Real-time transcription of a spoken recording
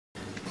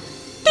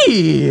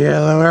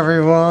Hello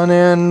everyone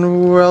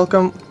and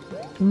welcome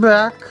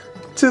back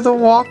to the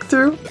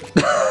walkthrough.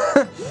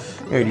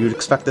 You'd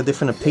expect a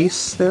different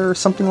pace there or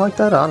something like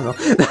that? I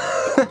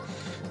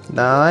don't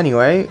know.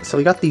 Anyway, so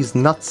we got these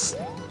nuts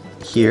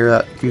here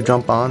that if you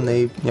jump on,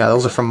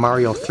 those are from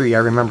Mario 3, I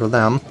remember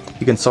them.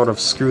 You can sort of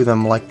screw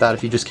them like that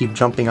if you just keep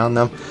jumping on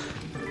them.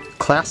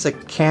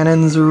 Classic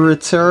cannons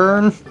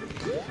return.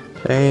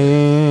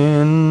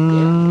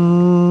 And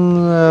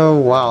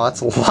wow,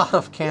 that's a lot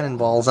of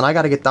cannonballs, and I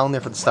gotta get down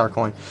there for the star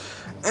coin.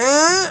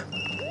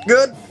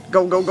 Good.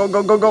 Go, go, go,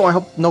 go, go, go. I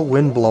hope no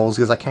wind blows,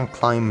 because I can't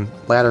climb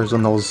ladders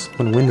when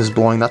wind is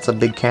blowing. That's a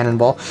big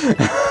cannonball.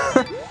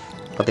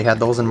 But they had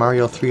those in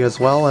Mario 3 as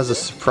well as a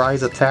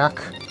surprise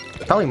attack.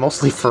 Probably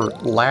mostly for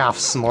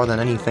laughs more than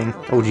anything.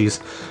 Oh geez.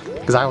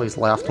 Because I always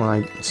laughed when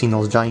I seen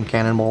those giant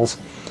cannonballs.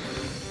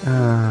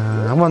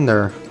 I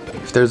wonder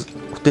if there's...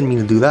 Didn't mean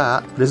to do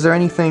that, but is there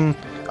anything...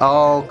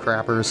 Oh,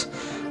 crappers.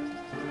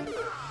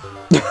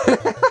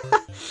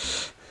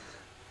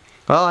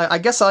 Well, I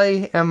guess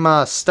I am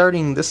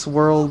starting this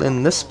world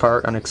in this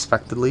part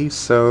unexpectedly,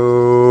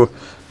 so...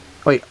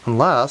 Wait,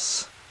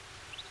 unless...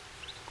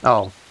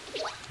 Oh,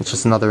 it's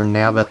just another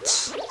Nabbit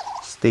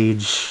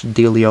stage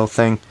dealio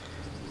thing.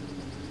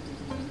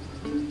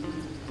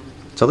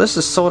 So this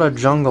is Soda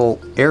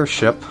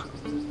Jungle-Airship,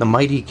 the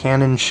mighty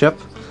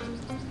Cannonship.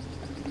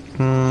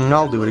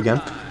 I'll do it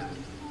again.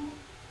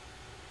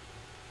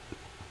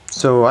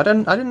 So I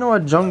didn't know a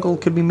jungle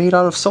could be made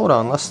out of soda,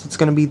 unless it's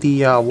going to be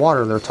the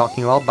water they're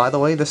talking about. By the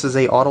way, this is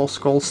a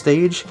auto-scroll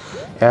stage,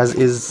 as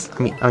is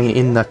I mean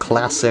in the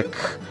classic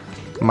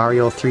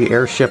Mario 3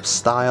 airship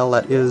style.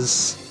 That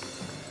is,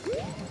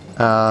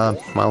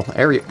 well,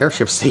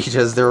 airship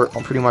stages. They're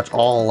pretty much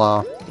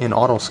all in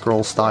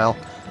auto-scroll style.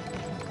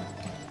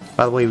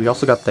 By the way, we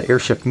also got the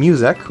airship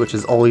music, which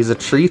is always a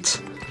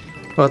treat.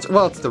 Well,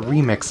 it's the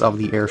remix of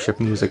the airship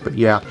music, but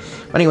yeah.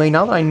 Anyway,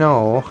 now that I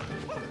know.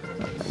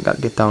 Gotta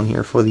get down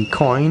here for the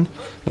coin,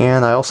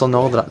 and I also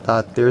know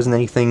that there isn't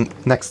anything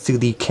next to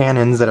the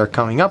cannons that are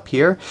coming up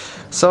here,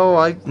 so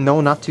I know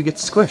not to get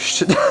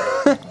squished.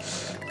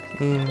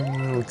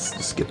 And let's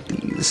just get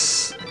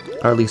these,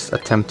 or at least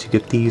attempt to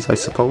get these, I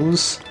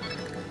suppose.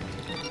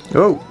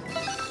 Oh!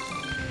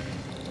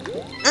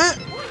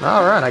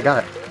 Alright, I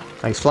got it.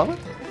 Nice flower.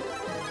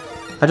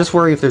 I just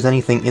worry if there's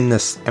anything in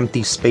this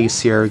empty space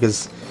here,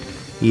 because,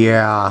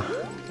 yeah...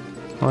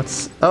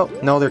 Oh,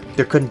 no,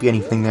 there couldn't be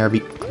anything there,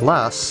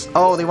 unless...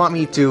 Oh, they want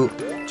me to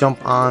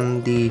jump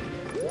on the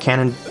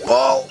cannon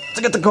ball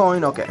to get the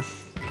coin, okay.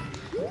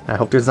 I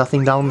hope there's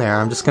nothing down there.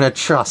 I'm just gonna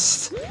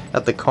trust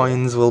that the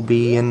coins will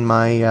be in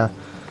my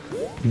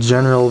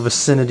general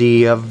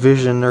vicinity of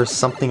vision or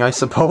something, I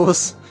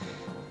suppose.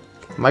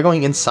 Am I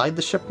going inside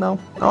the ship now?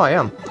 Oh, I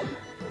am.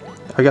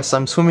 I guess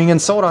I'm swimming in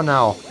soda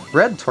now.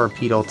 Red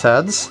torpedo,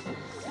 Teds.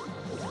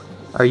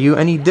 Are you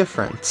any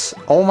different?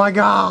 Oh my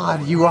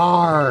god, you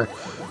are!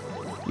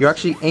 You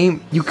actually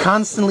aim... You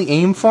constantly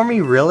aim for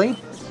me? Really?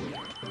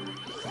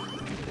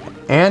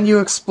 And you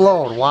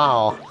explode,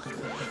 wow.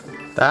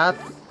 That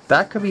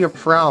could be a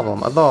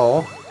problem,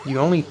 although you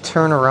only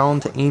turn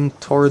around to aim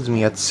towards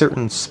me at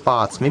certain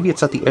spots. Maybe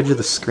it's at the edge of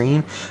the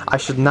screen. I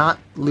should not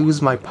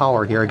lose my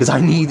power here, because I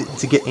need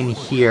to get in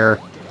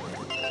here.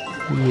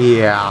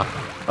 Yeah.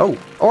 Oh,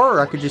 or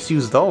I could just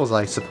use those,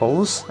 I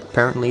suppose.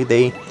 Apparently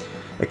they...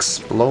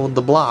 explode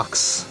the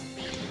blocks.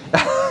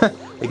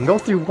 They can go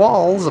through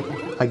walls,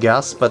 I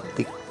guess, but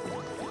the...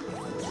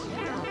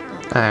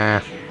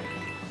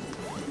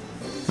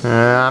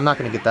 I'm not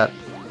gonna get that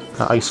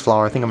ice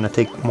flower. I think I'm gonna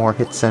take more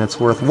hits than it's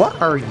worth.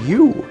 What are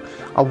you?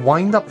 A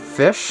wind-up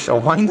fish? A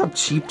wind-up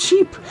cheep?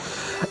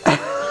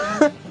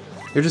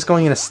 You're just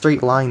going in a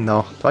straight line,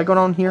 though. Do I go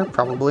down here?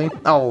 Probably.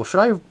 Oh,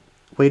 should I have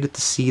waited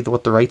to see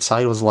what the right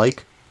side was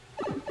like?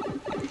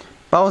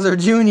 Bowser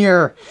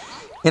Jr.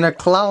 in a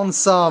clown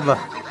sub.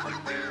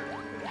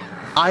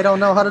 I don't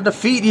know how to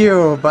defeat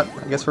you, but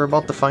I guess we're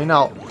about to find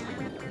out.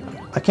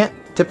 I can't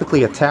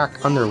typically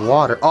attack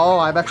underwater. Oh,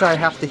 I bet you I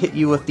have to hit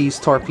you with these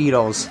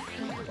torpedoes.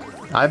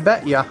 I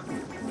bet ya.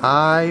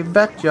 I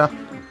bet ya.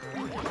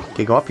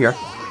 Okay, go up here.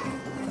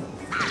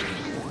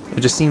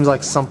 It just seems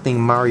like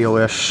something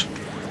Mario-ish.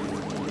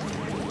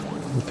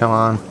 Come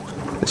on.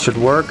 This should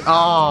work.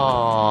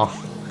 Oh,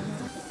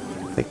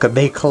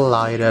 they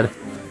collided.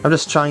 I'm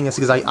just trying this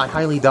because I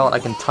highly doubt I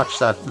can touch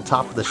the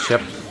top of the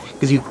ship,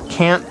 because you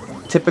can't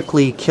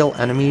typically kill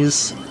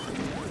enemies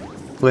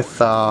with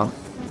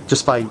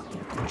just by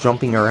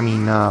jumping, or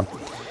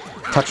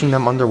touching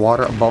them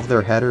underwater above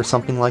their head or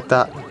something like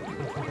that.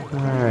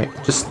 Alright,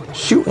 just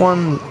shoot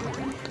one.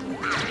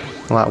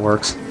 Well, that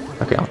works.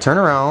 Okay, I'll turn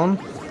around.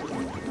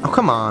 Oh,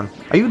 come on.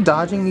 Are you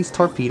dodging these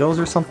torpedoes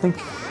or something?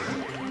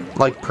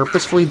 Like,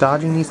 purposefully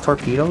dodging these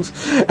torpedoes?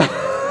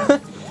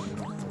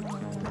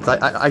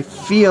 I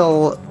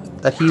feel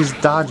that he's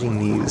dodging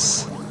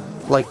these,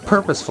 like,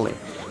 purposefully,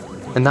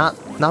 and not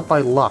by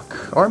luck,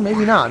 or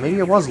maybe not. Maybe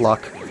it was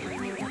luck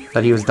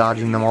that he was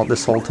dodging them all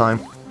this whole time.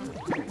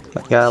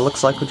 But yeah, it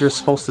looks like what you're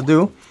supposed to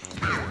do.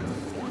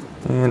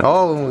 And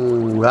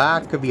oh,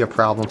 that could be a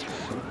problem.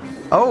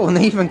 Oh, and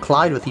they even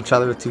collide with each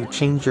other to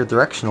change your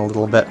direction a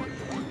little bit.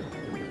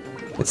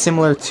 It's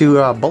similar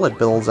to bullet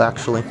bills,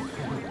 actually.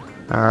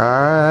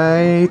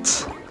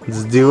 Alright,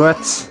 let's do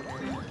it.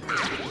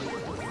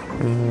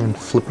 And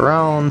flip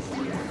around.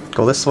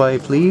 Go this way,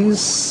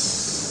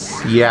 please.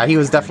 Yeah, he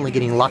was definitely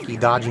getting lucky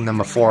dodging them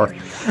before.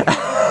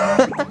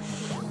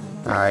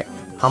 Alright,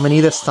 how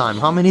many this time?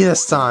 How many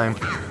this time?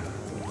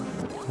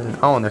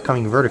 Oh, and they're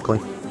coming vertically.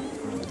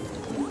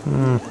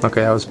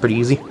 Okay, that was pretty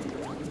easy.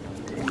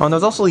 Oh, and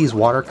there's also these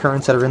water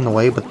currents that are in the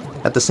way, but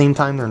at the same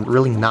time they're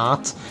really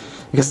not,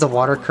 because the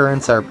water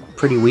currents are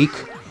pretty weak.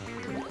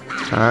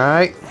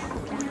 Alright,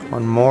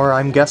 one more,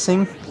 I'm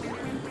guessing.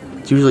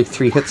 It's usually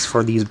 3 hits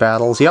for these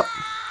battles, yep.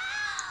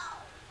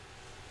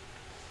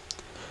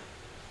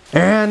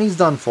 And he's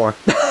done for.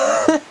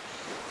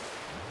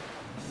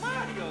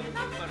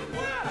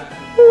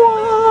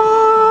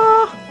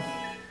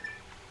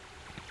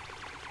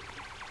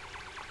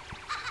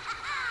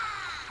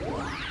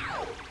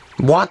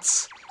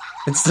 What?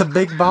 It's the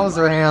big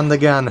Bowser hand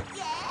again.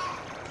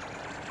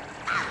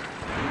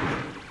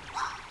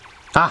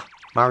 Ah,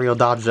 Mario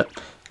dodged it.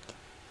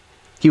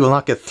 He will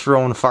not get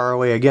thrown far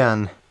away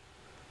again.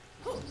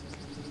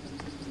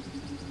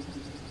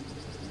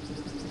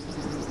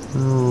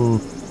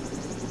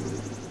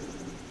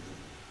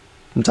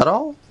 Is that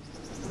all?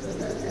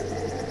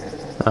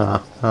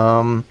 I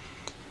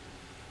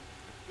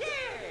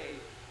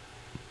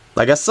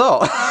guess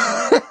so.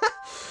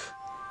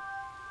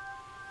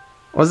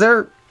 Was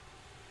there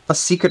a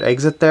secret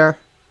exit there?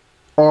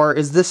 Or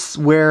is this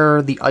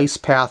where the ice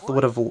path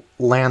would have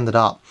landed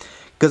up?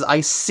 Because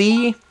I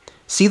see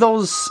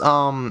those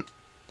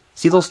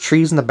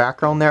trees in the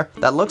background there?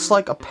 That looks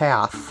like a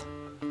path.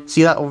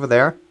 See that over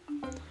there?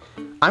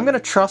 I'm gonna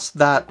trust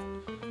that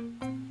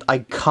I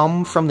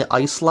come from the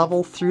ice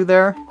level through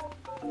there.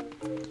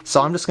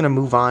 So I'm just gonna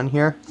move on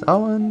here.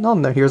 Oh, and no,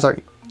 here's our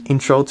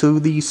intro to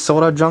the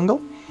Soda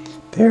Jungle.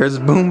 There's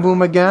Boom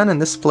Boom again, and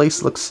this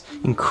place looks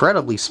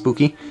incredibly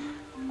spooky.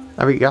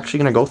 Are we actually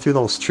gonna go through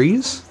those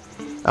trees?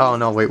 Oh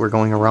no, wait, we're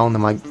going around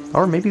them.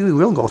 Or maybe we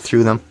will go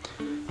through them.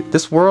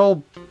 This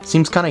world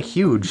seems kind of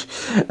huge.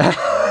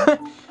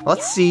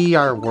 Let's see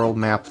our world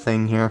map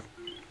thing here.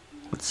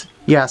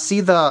 Yeah,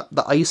 see the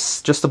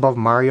ice just above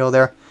Mario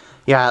there?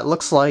 Yeah, it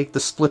looks like the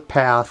split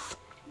path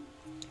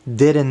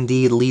did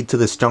indeed lead to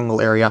this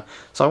jungle area.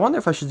 So I wonder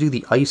if I should do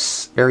the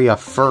ice area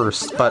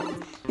first, but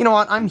you know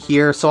what, I'm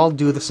here, so I'll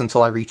do this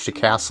until I reach the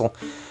castle.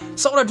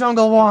 Soda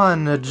Jungle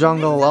 1, the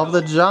Jungle of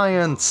the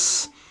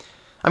Giants.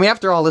 I mean,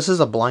 after all, this is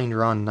a blind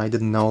run. I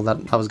didn't know that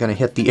I was going to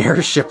hit the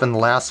airship in the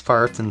last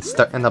part and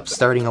end up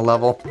starting a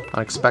level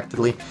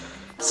unexpectedly.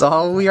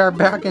 So we are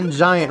back in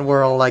Giant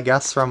World, I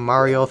guess, from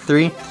Mario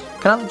 3.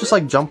 Can I just,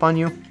 like, jump on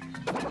you?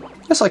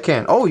 Yes, I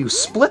can. Oh, you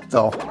split,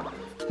 though.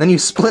 Then you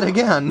split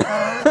again.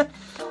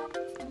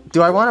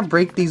 Do I want to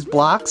break these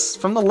blocks?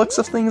 From the looks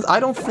of things, I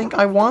don't think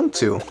I want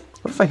to.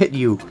 What if I hit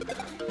you?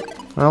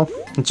 Well,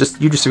 you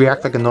just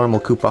react like a normal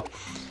Koopa.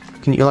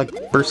 Can you,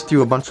 like, burst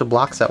through a bunch of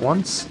blocks at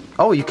once?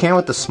 Oh, you can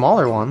with the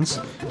smaller ones.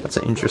 That's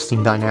an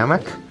interesting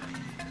dynamic.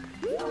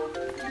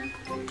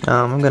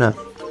 I'm gonna...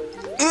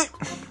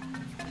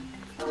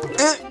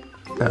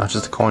 No, it's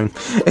just a coin.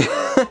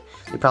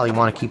 They probably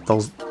want to keep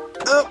those...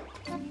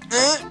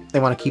 They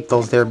want to keep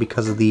those there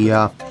because of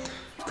the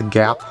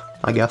gap,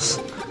 I guess.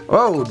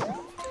 Whoa!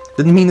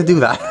 Didn't mean to do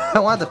that. I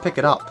wanted to pick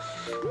it up.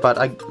 But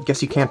I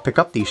guess you can't pick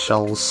up these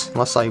shells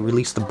unless I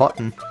release the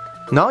button.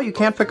 No, you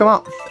can't pick them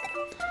up.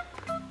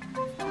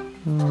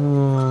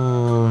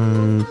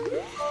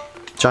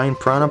 Giant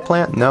piranha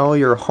plant? No,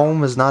 your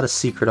home is not a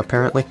secret,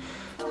 apparently.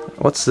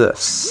 What's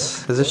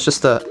this? Is this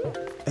just a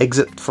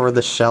exit for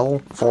the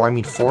shell? For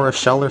a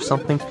shell or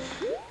something?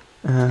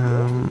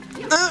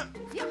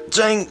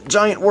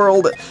 Giant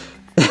world!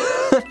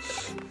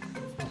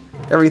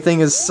 Everything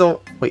is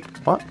so... Wait,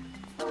 what?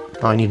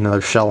 Oh, I need another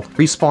shell.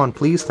 Respawn,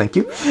 please, thank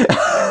you.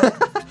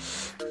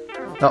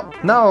 Oh,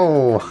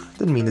 no!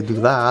 Didn't mean to do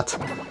that.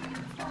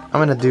 I'm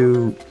gonna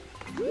do...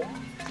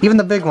 Even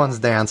the big ones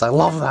dance, I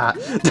love that!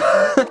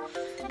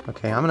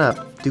 Okay, I'm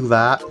gonna do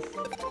that.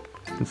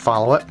 And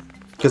follow it.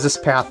 Because this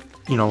path,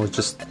 you know, is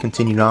just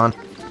continued on.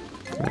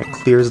 And it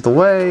clears the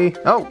way.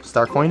 Oh,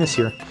 Star Coin is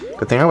here.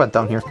 Good thing I went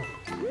down here.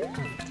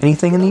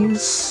 Anything in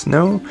these?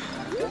 No?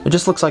 It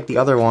just looks like the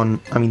other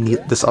one,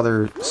 this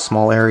other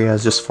small area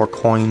is just for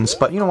coins.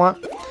 But you know what?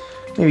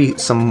 Maybe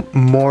some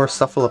more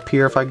stuff will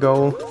appear if I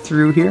go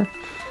through here.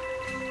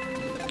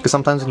 Because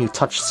sometimes when you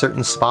touch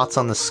certain spots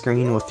on the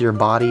screen with your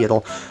body,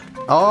 it'll...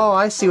 Oh,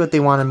 I see what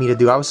they wanted me to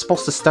do. I was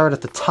supposed to start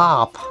at the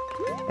top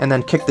and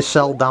then kick the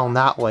shell down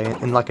that way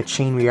in like a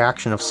chain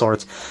reaction of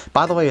sorts.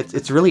 By the way,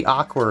 it's really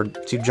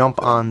awkward to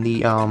jump on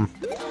the...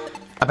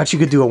 I bet you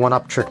could do a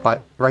one-up trick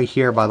right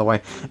here, by the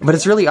way. But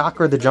it's really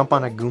awkward to jump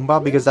on a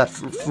Goomba because that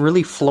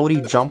really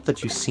floaty jump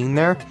that you've seen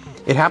there,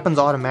 it happens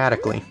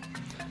automatically.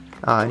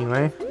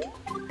 Anyway.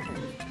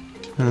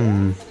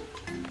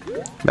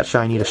 Betcha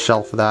I need a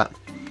shell for that.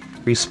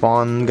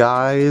 Respawn,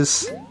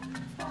 guys.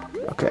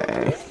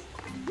 Okay.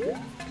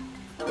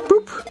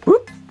 Boop,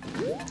 boop.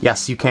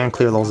 Yes, you can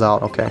clear those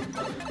out, okay.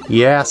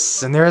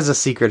 Yes, and there is a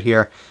secret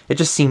here. It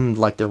just seemed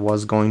like there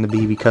was going to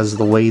be because of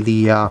the way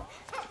the,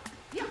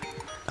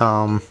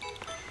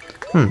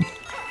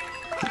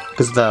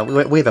 because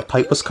the way the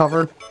pipe was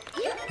covered.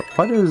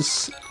 What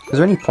is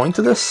there any point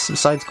to this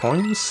besides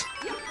coins?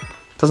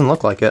 Doesn't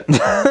look like it.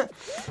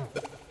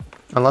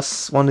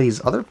 Unless one of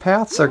these other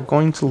paths are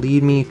going to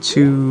lead me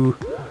to...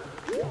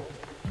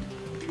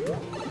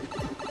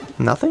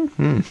 nothing?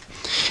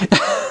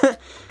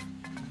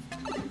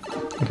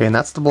 Okay, and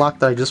that's the block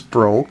that I just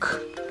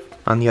broke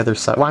on the other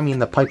side. Well, I mean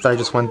the pipe that I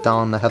just went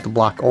down that had the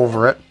block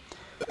over it.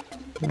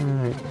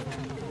 Alright.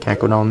 Can't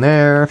go down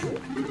there.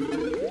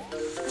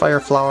 Fire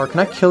flower. Can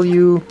I kill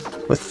you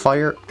with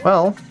fire?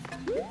 Well,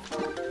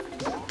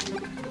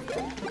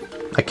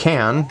 I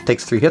can.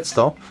 Takes 3 hits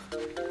though.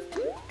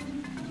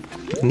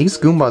 And these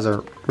Goombas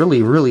are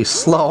really, really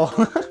slow.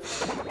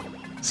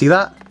 See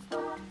that?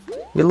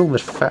 Get a little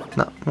bit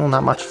well,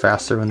 not much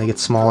faster when they get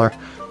smaller.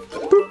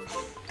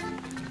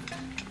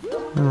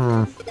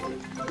 I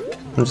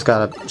just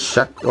gotta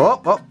check.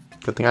 Oh,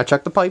 good thing I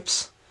checked the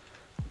pipes.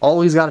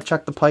 Always gotta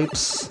check the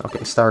pipes.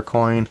 Okay, star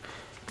coin.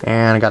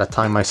 And I gotta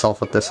time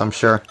myself with this, I'm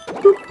sure.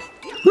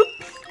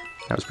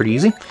 That was pretty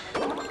easy.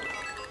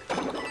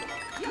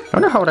 I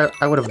wonder how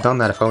I would have done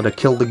that if I would have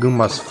killed the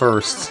Goombas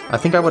first. I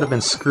think I would have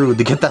been screwed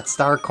to get that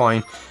star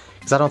coin.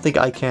 Because I don't think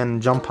I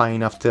can jump high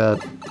enough to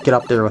get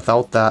up there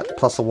without that,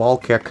 plus a wall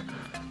kick.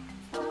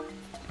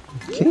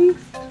 Okay.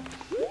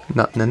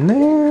 Nothing in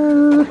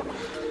there.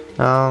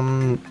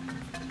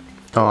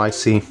 Oh, I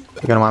see.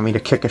 They're gonna want me to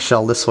kick a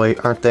shell this way,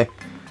 aren't they?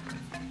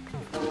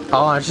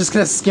 Oh, I'm just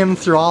gonna skim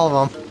through all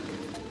of them.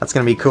 That's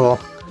gonna be cool.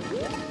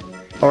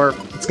 Or,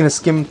 it's gonna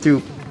skim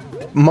through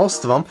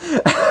most of them.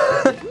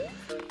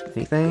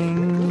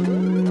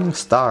 Anything?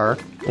 Star.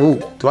 Ooh,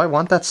 do I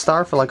want that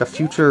star for like a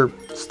future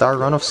star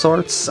run of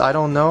sorts? I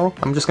don't know.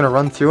 I'm just gonna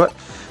run through it.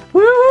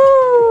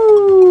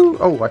 Woo!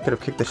 Oh, I could have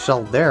kicked the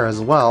shell there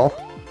as well.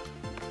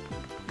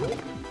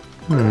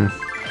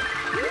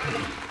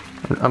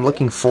 I'm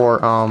looking for,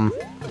 oh!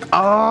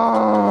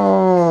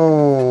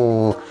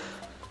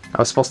 I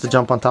was supposed to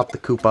jump on top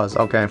of the Koopas.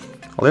 Okay.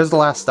 Well, there's the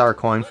last star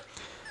coin.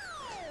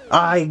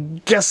 I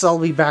guess I'll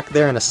be back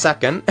there in a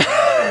second.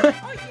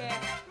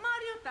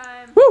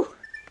 Woo!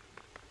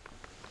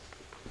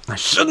 I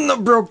shouldn't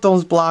have broke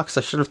those blocks.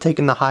 I should have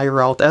taken the high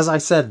route. As I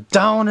said,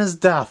 down is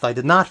death. I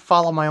did not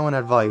follow my own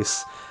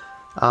advice.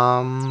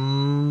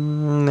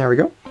 There we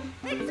go.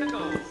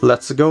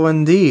 Let's go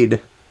indeed.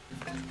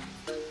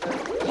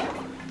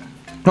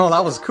 Oh,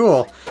 that was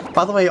cool.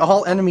 By the way,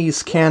 all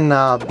enemies can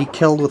be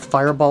killed with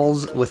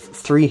fireballs with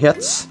 3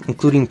 hits,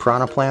 including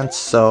piranha plants,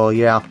 so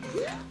yeah.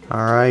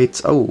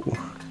 Alright, oh.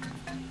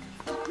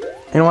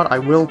 You know what, I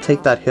will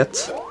take that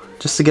hit,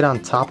 just to get on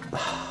top.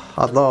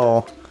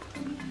 Although...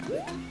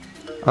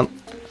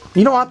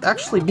 you know what,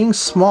 actually being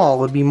small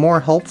would be more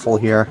helpful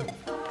here.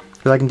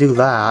 Because I can do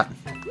that.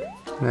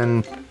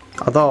 And,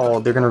 although,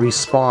 they're gonna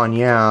respawn,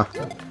 yeah.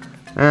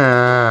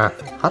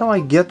 How do I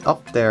get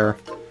up there?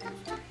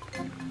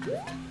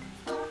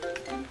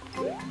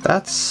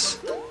 That's...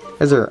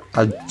 is there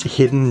a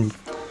hidden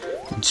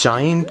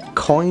giant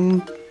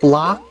coin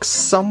block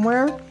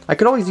somewhere? I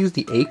could always use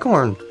the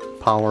acorn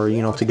power,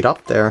 you know, to get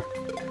up there.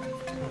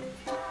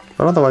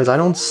 But otherwise, I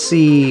don't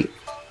see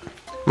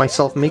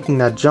myself making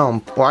that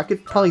jump. Or I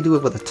could probably do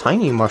it with a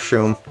tiny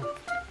mushroom.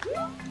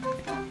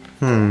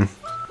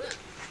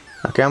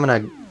 Okay, I'm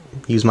gonna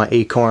use my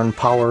acorn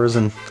powers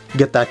and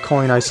get that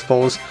coin, I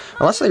suppose.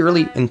 Unless they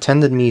really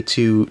intended me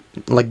to,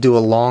 like, do a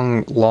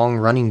long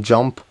running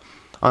jump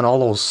on all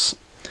those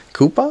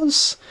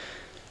Koopas?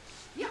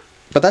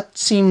 But that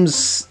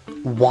seems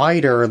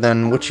wider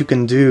than what you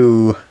can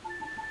do.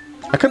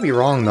 I could be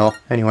wrong though.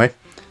 Anyway,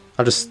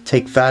 I'll just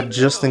take that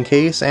just in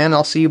case, and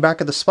I'll see you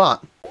back at the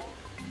spot.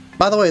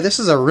 By the way, this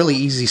is a really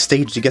easy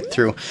stage to get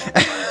through.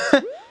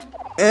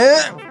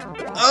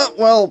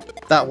 Well,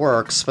 that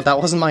works, but that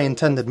wasn't my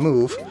intended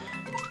move.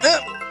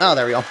 Oh,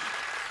 there we go.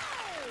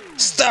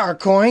 Star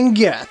coin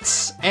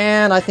gets!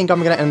 And I think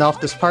I'm gonna end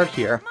off this part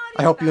here.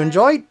 I hope you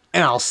enjoyed,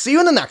 and I'll see you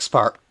in the next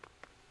part.